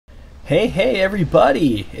Hey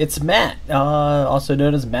everybody, it's Matt, also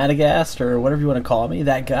known as Madagast, or whatever you want to call me,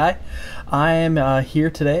 that guy. I am here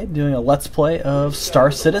today doing a Let's Play of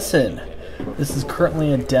Star Citizen. This is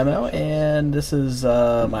currently a demo, and this is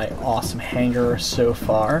my awesome hangar so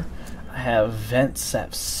far. I have vents, I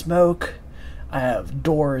have smoke, I have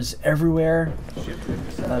doors everywhere.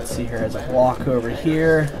 Let's see here, as I walk over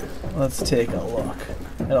here, let's take a look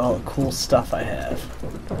at all the cool stuff I have.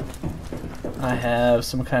 I have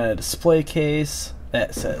some kind of display case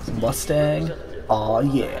that says Mustang. Aw,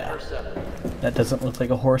 yeah. That doesn't look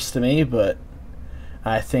like a horse to me, but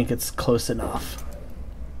I think it's close enough.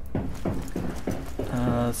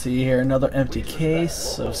 Let's see here, another empty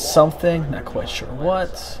case of something, not quite sure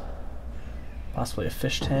what. Possibly a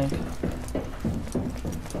fish tank.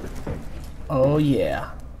 Oh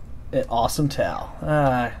yeah, an awesome towel.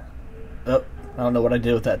 I don't know what I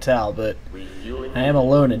did with that towel, but I am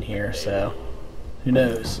alone in here, so who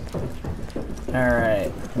knows.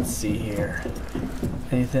 Alright, let's see here.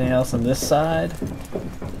 Anything else on this side?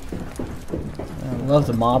 I love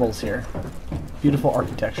the models here. Beautiful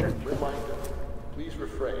architecture.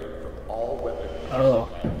 Oh,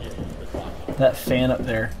 that fan up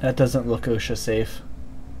there, that doesn't look OSHA safe.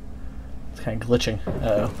 It's kind of glitching.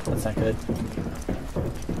 Uh-oh, that's not good.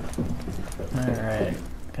 Alright,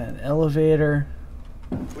 got an elevator.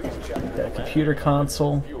 Got a computer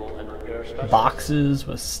console. Boxes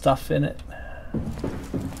with stuff in it.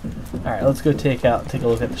 Alright, let's go take a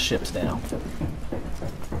look at the ships now.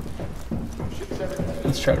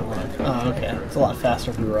 Let's try to run. Oh, okay. It's a lot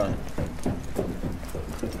faster if we run.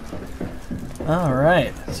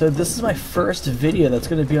 Alright, so this is my first video that's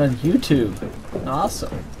going to be on YouTube.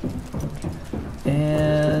 Awesome.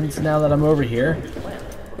 And now that I'm over here,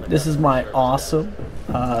 this is my awesome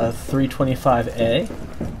 325A.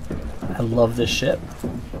 I love this ship.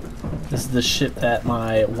 This is the ship that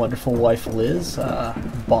my wonderful wife Liz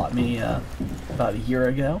bought me about a year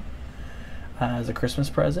ago as a Christmas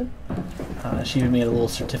present. She even made a little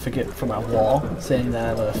certificate for my wall saying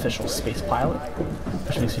that I'm an official space pilot,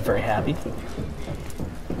 which makes me very happy.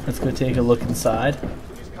 Let's go take a look inside.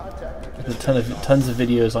 There's tons of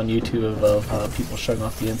videos on YouTube of people showing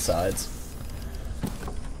off the insides.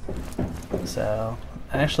 So,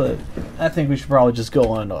 actually, I think we should probably just go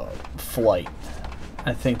on a flight.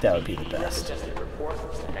 I think that would be the best.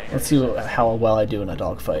 Let's see how well I do in a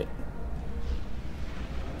dogfight.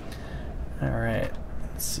 Alright,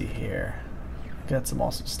 let's see here. Got some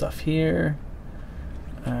awesome stuff here.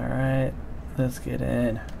 Alright, let's get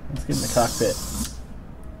in. Let's get in the cockpit.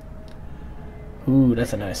 Ooh,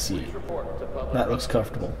 that's a nice seat. That looks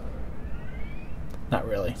comfortable. Not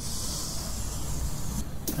really.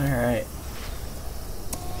 Alright.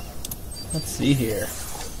 Let's see here.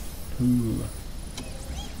 Ooh.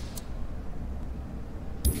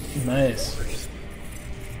 Nice.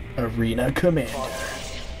 Arena Commander.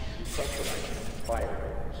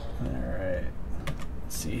 Alright.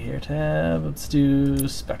 Let's see here, tab. Let's do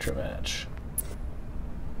Spectra match.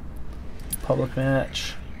 Public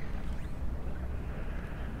match.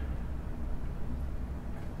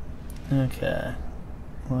 Okay.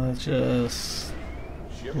 Let's just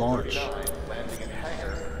launch.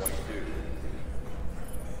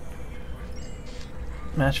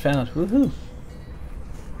 Match found. Woohoo!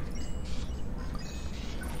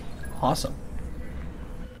 Awesome.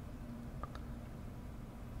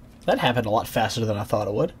 That happened a lot faster than I thought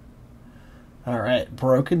it would. Alright,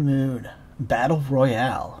 Broken Moon. Battle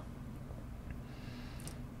Royale.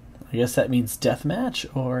 I guess that means deathmatch,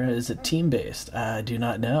 or is it team-based? I do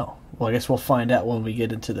not know. Well, I guess we'll find out when we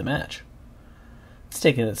get into the match. It's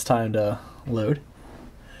taking its time to load.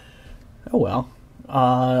 Oh well.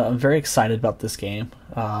 I'm very excited about this game.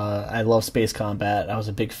 I love space combat. I was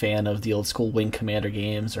a big fan of the old school Wing Commander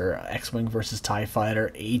games, or X-Wing versus TIE Fighter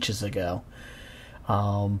ages ago.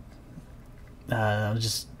 I'm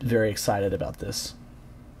just very excited about this.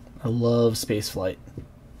 I love spaceflight.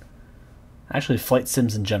 Actually, flight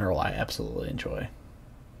sims in general I absolutely enjoy.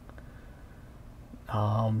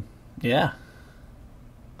 Yeah.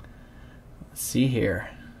 Let's see here.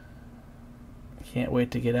 Can't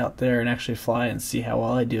wait to get out there and actually fly and see how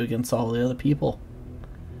well I do against all the other people.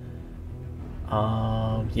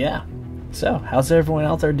 Yeah. So, how's everyone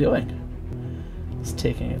out there doing? It's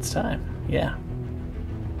taking its time. Yeah.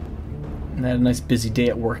 I had a nice busy day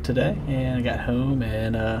at work today, and I got home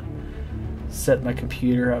and set my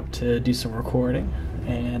computer up to do some recording,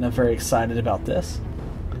 and I'm very excited about this.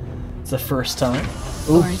 It's the first time.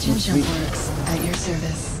 Ooh, Origin Jumpworks at your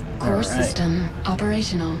service. Core system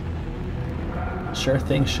operational. Sure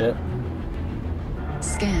thing, ship.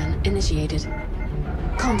 Scan initiated.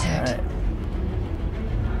 Contact. Alright.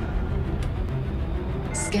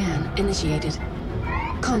 Scan initiated.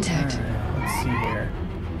 Contact. Alright, let's see here.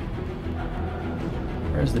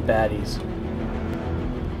 Where's the baddies?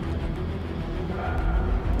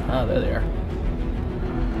 Oh, there they are.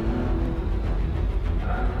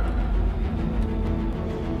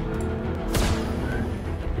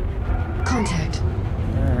 Contact.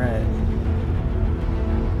 Alright.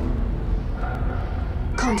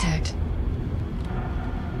 Contact.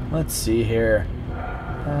 Let's see here.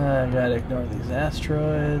 I gotta ignore these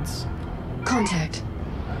asteroids. Contact.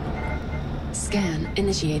 Scan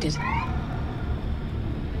initiated. Alright,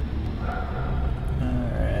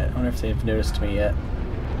 I wonder if they've noticed me yet.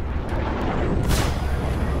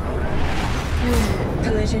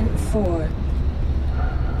 Collision 4. Alright,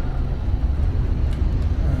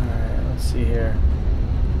 let's see here.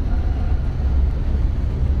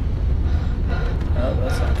 Oh,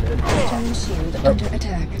 that's not good. Return shield under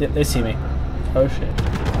attack. Yep, they see me. Oh shit.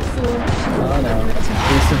 4 Oh no.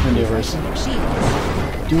 Evasive maneuvers. shields.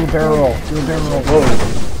 Do a barrel roll. Do a barrel roll. Whoa.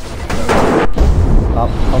 Oh,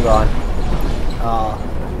 hold on.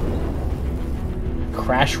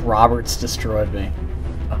 Crash Roberts destroyed me.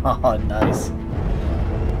 Oh, nice.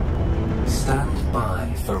 Stand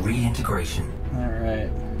by for reintegration. Alright.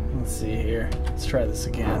 Let's see here. Let's try this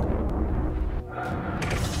again.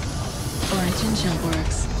 Origin Jump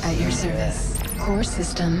Works at your service. Core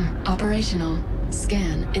system operational.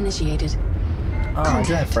 Scan initiated. Oh, I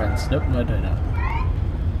do have friends. Nope, no, no, no.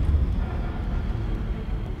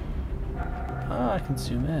 Ah, I can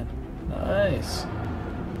zoom in. Nice.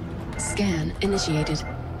 Scan initiated.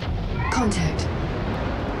 Contact.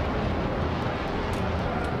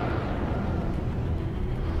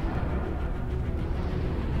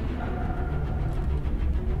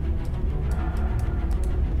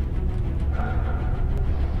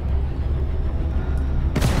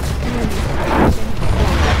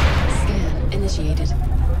 Scan initiated.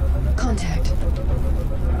 Contact.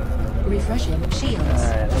 Refreshing shields.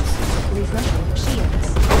 Alright, let's see. Refreshing shields.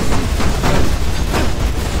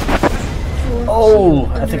 Oh,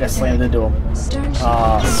 I think I slammed into him. Stern shield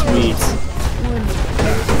Ah, sweet. Warning.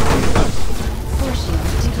 Force shield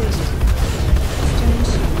depleted. Stern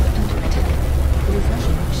shield under attack.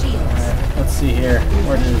 Refreshing shields. Alright, let's see here.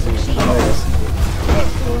 Where is he? Oh, there he is.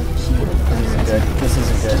 Shield This under isn't attack. good. This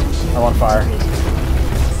isn't good. I'm on fire.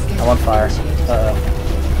 I'm on fire. Uh-oh.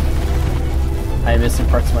 I am missing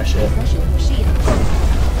parts of my ship. Refreshing shields.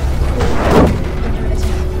 Under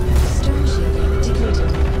attack. Stern shield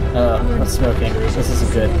depleted. I'm smoking. This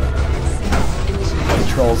isn't good.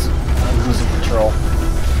 Controls. I'm losing control.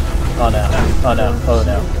 Oh no. Oh no. Oh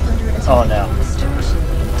no. Oh no.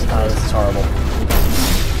 Oh, this is horrible.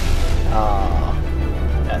 Ah,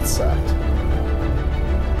 that sucked.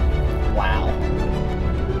 Wow.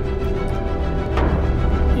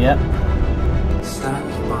 Yep. Stand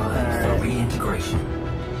by for Alright. reintegration.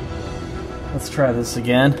 Let's try this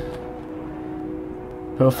again.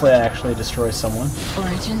 Hopefully I actually destroy someone.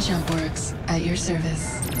 Origin Jump Works at your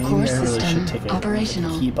service. Maybe Core I really system should take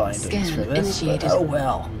operational. key bindings Scan for this, but initiated. oh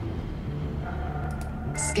well.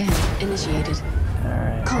 Scan initiated.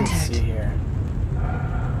 Alright, let's Contact. see here.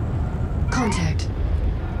 Contact.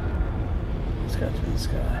 Let's go through this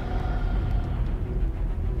guy.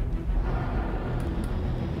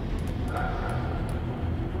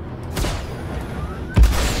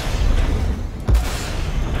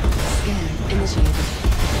 Scan initiated.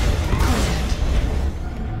 Contact.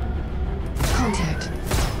 Contact.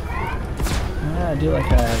 I do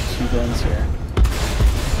like I have two guns here.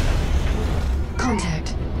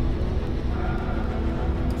 Contact.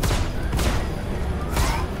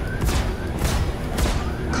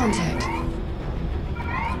 Contact.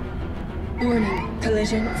 Warning.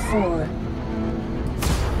 Collision 4.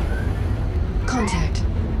 Contact.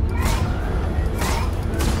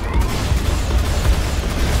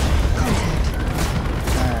 Contact.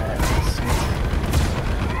 Alright, let's see.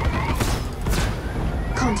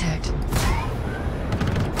 Contact.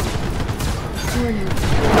 Warning. 4.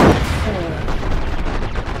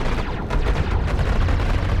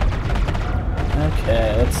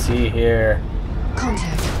 Okay, let's see here.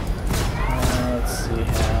 Contact. Let's see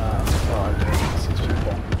how. Oh, I'm doing these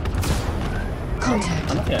people. I Contact.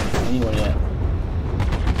 don't think I have anyone yet.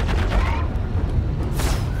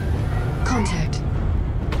 Contact.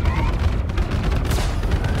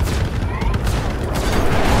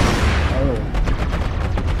 Oh.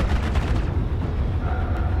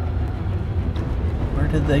 Where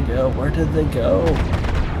did they go? Where did they go?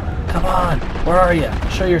 Come on! Where are you?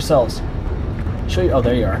 Show yourselves. Show you. Oh,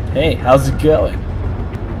 there you are. Hey, how's it going?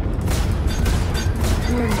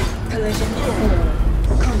 Warning. Collision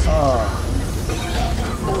 4. Contact. Oh,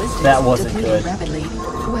 Ballistic That wasn't Depleting good. rapidly.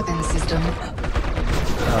 Weapon system.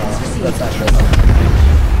 That's not good.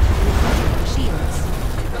 Shields.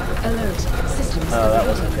 Alert. Systems. Oh, that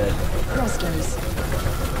wasn't good. Thrusters.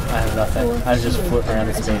 I have nothing. I'm just floating around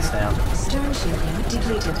in space now. Stern shielding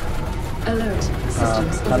depleted. Alert.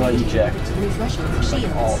 Systems. How do I overheating. eject? Refreshing.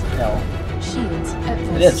 Shields. Alt L. Shields at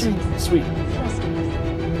full It is. strength. Sweet. Thrusters.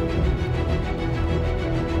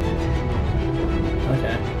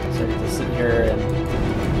 Okay. So I get to sit here and...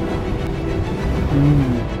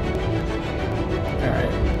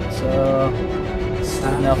 Alright. So...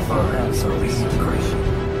 Stand Now by for for reintegration.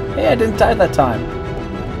 Hey, I didn't die that time.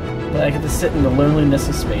 But I get to sit in the loneliness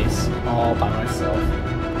of space all by myself.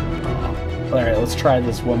 Alright, let's try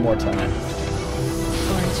this one more time.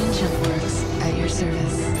 Origin Jumpworks at your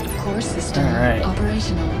service. Core system Alright.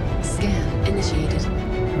 operational. Scan initiated.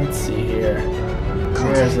 Let's see here.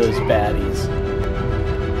 Where's those baddies?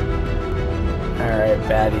 Alright,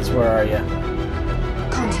 baddies, where are you?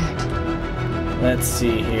 Contact. Let's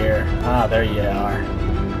see here. Ah, there you are.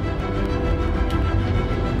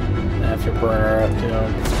 I have to burn her up to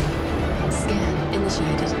him. Scan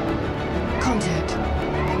initiated. Contact.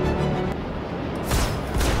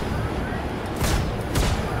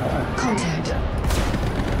 Contact.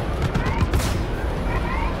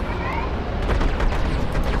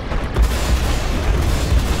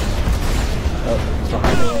 Oh, it's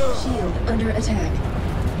behind me. Shield under attack.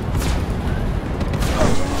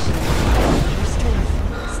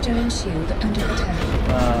 Strength. Stern shield under attack.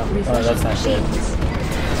 Oh, that's not good. Shields.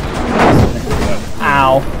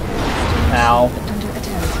 Ow. Ow. Under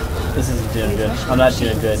attack. This isn't doing good. I'm not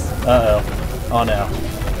doing good. Uh-oh. Oh no.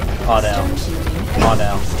 Oh no. Stern shielding. Oh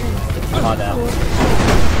no. Strength. Oh no.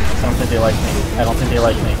 I don't think they like me. I don't think they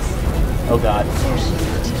like me. Oh god. Core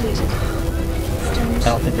shield depleted. Stern I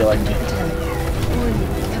don't think they like me. under attack. Warning.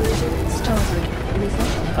 Collision starboard.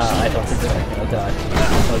 Refreshing. I don't think they like me. Oh god.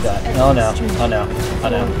 Oh god. Oh no. Oh no. Oh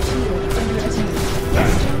no. Shield under attack.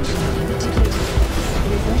 Stern shielding depleted.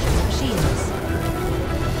 Refreshing shields.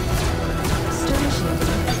 Stern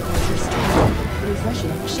shielding restored.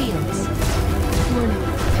 Refreshing shields. Warning.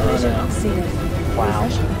 Collision no. safe. Wow.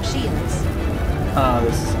 Refreshing shields.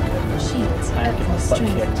 This is good. Shields I am at getting full my butt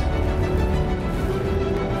strength. kicked.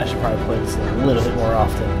 I should probably play this a little bit more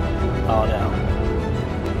often. Oh no.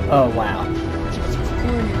 Oh wow.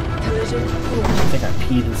 Warning. Collision I forward. think I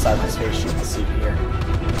peed inside my spaceship suit here.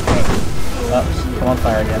 Oh, I'm on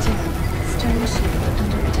fire again. Stern shield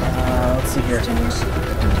under attack. Let's see here. Stern shield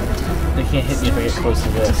under attack. They can't hit me if I get close to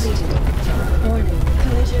this. Depleted. Warning.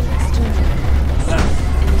 Collision started.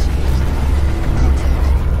 Initiate. Contact.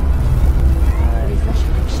 Alright,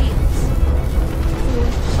 Refreshing shields.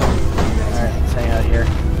 Fourth shield under alright, attack. let's hang out here.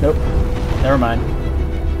 Nope. Never mind.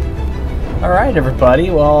 Alright, everybody.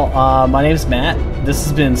 Well, my name's Matt. This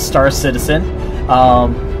has been Star Citizen.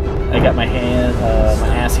 I got my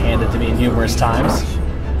ass handed to me numerous times.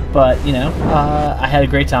 But, you know, I had a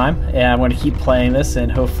great time, and I'm going to keep playing this,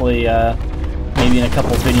 and hopefully, maybe in a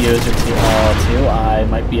couple videos or two, I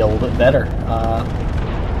might be a little bit better.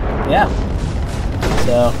 Yeah.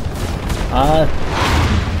 So,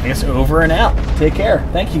 I guess over and out. Take care.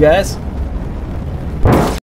 Thank you, guys.